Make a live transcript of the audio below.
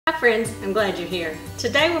Hi friends, I'm glad you're here.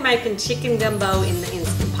 Today we're making chicken gumbo in the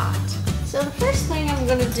Instant Pot. So the first thing I'm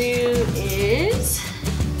going to do is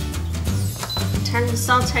turn the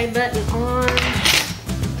saute button on,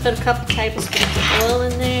 put a couple tablespoons of oil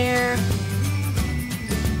in there.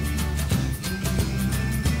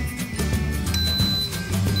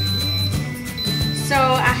 So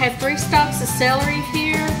I have 3 stalks of celery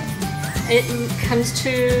here. It comes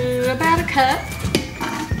to about a cup.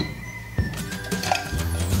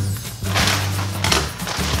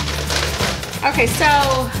 Okay, so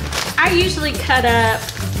I usually cut up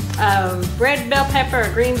red bell pepper,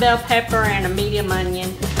 a green bell pepper, and a medium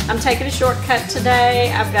onion. I'm taking a shortcut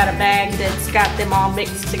today. I've got a bag that's got them all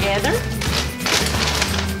mixed together.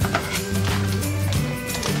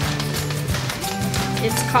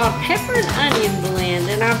 It's called Pepper and Onion Blend,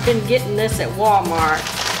 and I've been getting this at Walmart.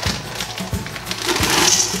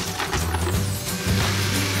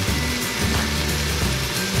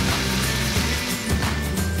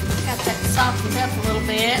 Got that softened up a little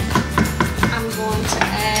bit. I'm going to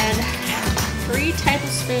add 3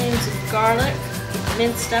 tablespoons of garlic,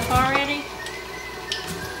 minced up already.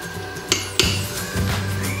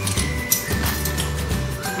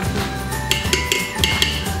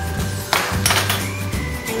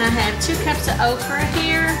 I have 2 cups of okra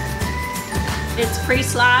here. It's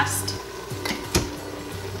pre-sliced.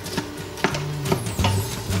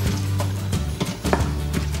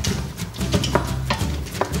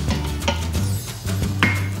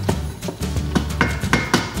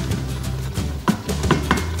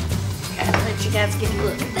 Okay, I'll let you guys get a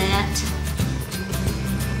look at that.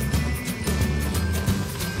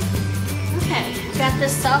 Okay, I've got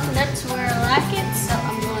this softened up to where I like it, so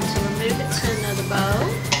I'm going to remove it to another bowl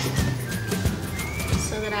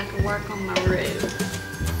so that I can work on my roux.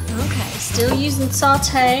 Okay, still using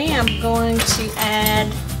saute. I'm going to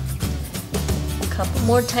add a couple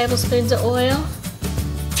more tablespoons of oil.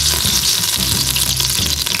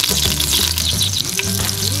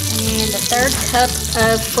 And a 1/3 cup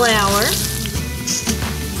of flour.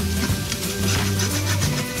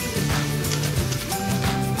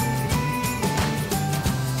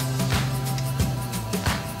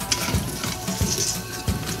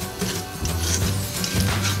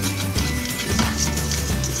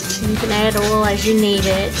 You can add oil as you need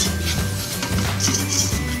it.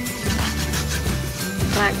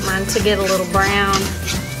 I like mine to get a little brown,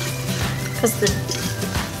 because the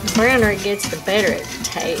browner it gets, the better it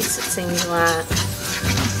tastes, it seems like.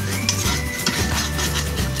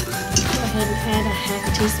 Go ahead and add a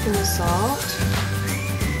 1/2 teaspoon of salt.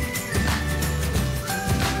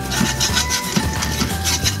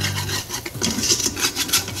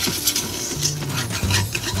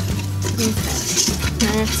 Okay.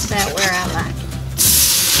 That's about where I like it.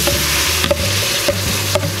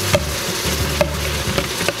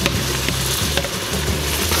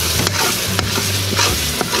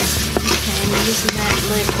 Okay, I'm using that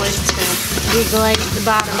liquid to deglaze the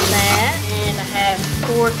bottom of that. And I have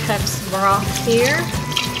 4 cups of broth here.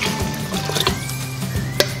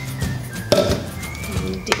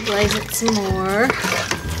 And deglaze it some more.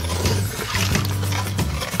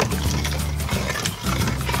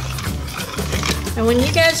 And when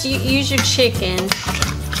you guys use your chicken,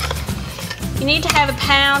 you need to have a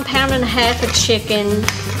pound, 1.5 pounds of chicken.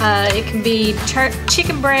 It can be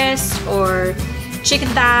chicken breast or chicken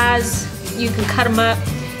thighs. You can cut them up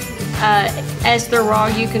as they're raw.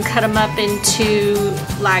 You can cut them up into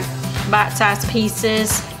like bite-sized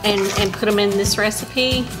pieces and put them in this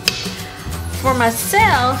recipe. For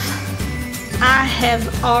myself, I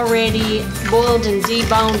have already boiled and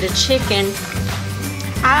deboned a chicken.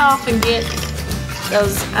 I often get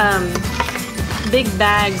those big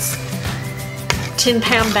bags,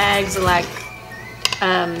 10-pound bags of like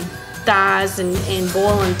thighs and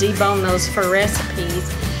boil and debone those for recipes.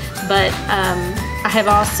 But I have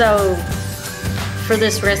also, for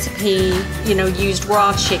this recipe, you know, used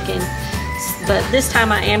raw chicken. But this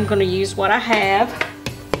time I am going to use what I have.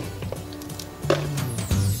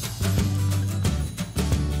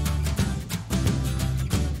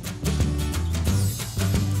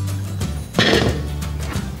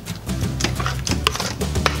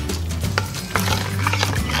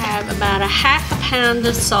 About a 1/2 pound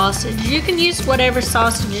of sausage. You can use whatever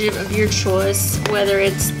sausage of your choice, whether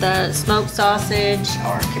it's the smoked sausage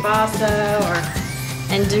or kielbasa or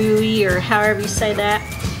andouille or however you say that.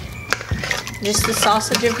 Just the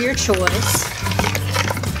sausage of your choice.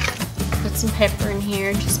 Put some pepper in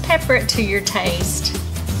here. Just pepper it to your taste.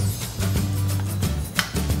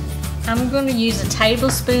 I'm going to use a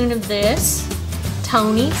tablespoon of this,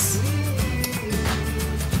 Tony's.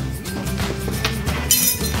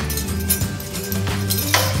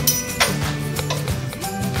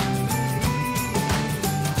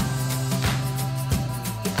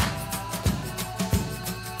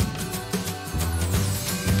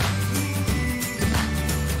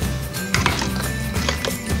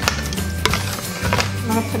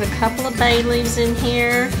 I'm gonna put a couple of bay leaves in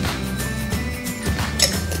here.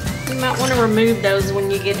 You might want to remove those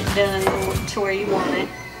when you get it done to where you want it.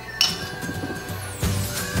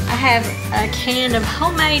 I have a can of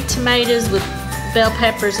homemade tomatoes with bell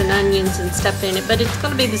peppers and onions and stuff in it, but it's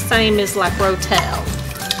going to be the same as like Rotel,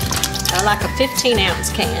 like a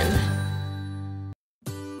 15-ounce can.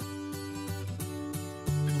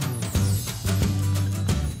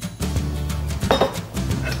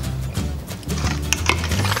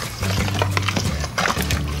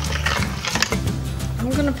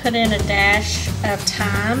 Put in a dash of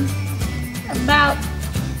thyme.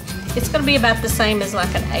 It's going to be about the same as like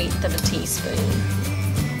 1/8 of a teaspoon.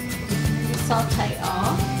 Saute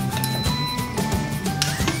off.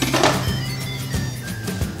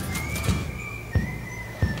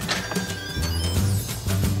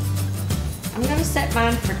 I'm going to set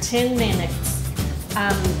mine for 10 minutes.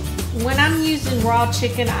 When I'm using raw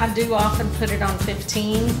chicken, I do often put it on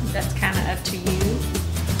 15. That's kind of up to you.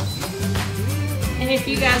 And if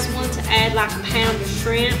you guys want to add like a pound of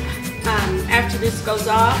shrimp after this goes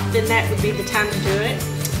off, then that would be the time to do it.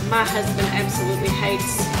 My husband absolutely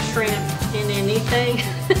hates shrimp in anything,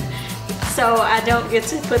 so I don't get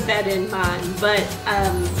to put that in mine. But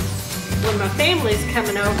when my family's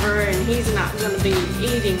coming over and he's not going to be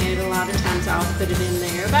eating it, a lot of times I'll put it in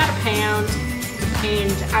there, about a pound,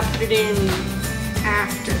 and I put it in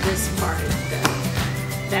after this part is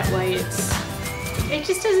done. That way it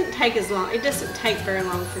just doesn't take as long. It doesn't take very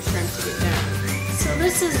long for shrimp to get done. So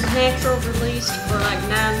this is natural released for like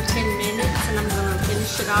 9-10 minutes, and I'm going to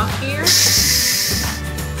finish it off here.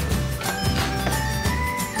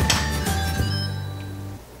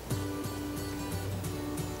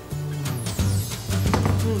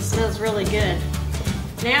 It smells really good.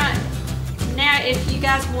 Now if you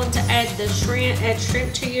guys want to add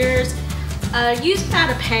shrimp to yours, use about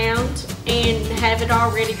a pound and have it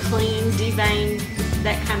already cleaned, deveined,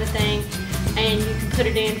 that kind of thing, and you can put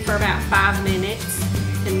it in for about 5 minutes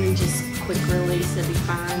and then just quick release, it'll be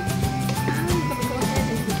fine. I'm gonna go ahead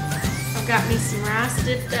and I've got me some rice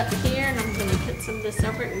dipped up here, and I'm gonna put some of this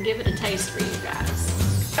over it and give it a taste for you guys.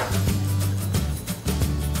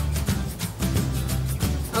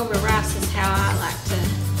 Over rice is how I like to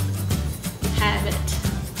have it,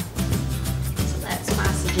 so that's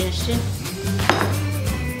my suggestion.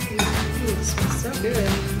 It smells so good.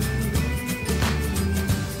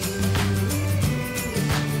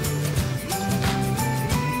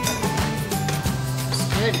 It's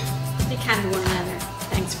good. Be kind to one another.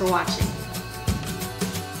 Thanks for watching.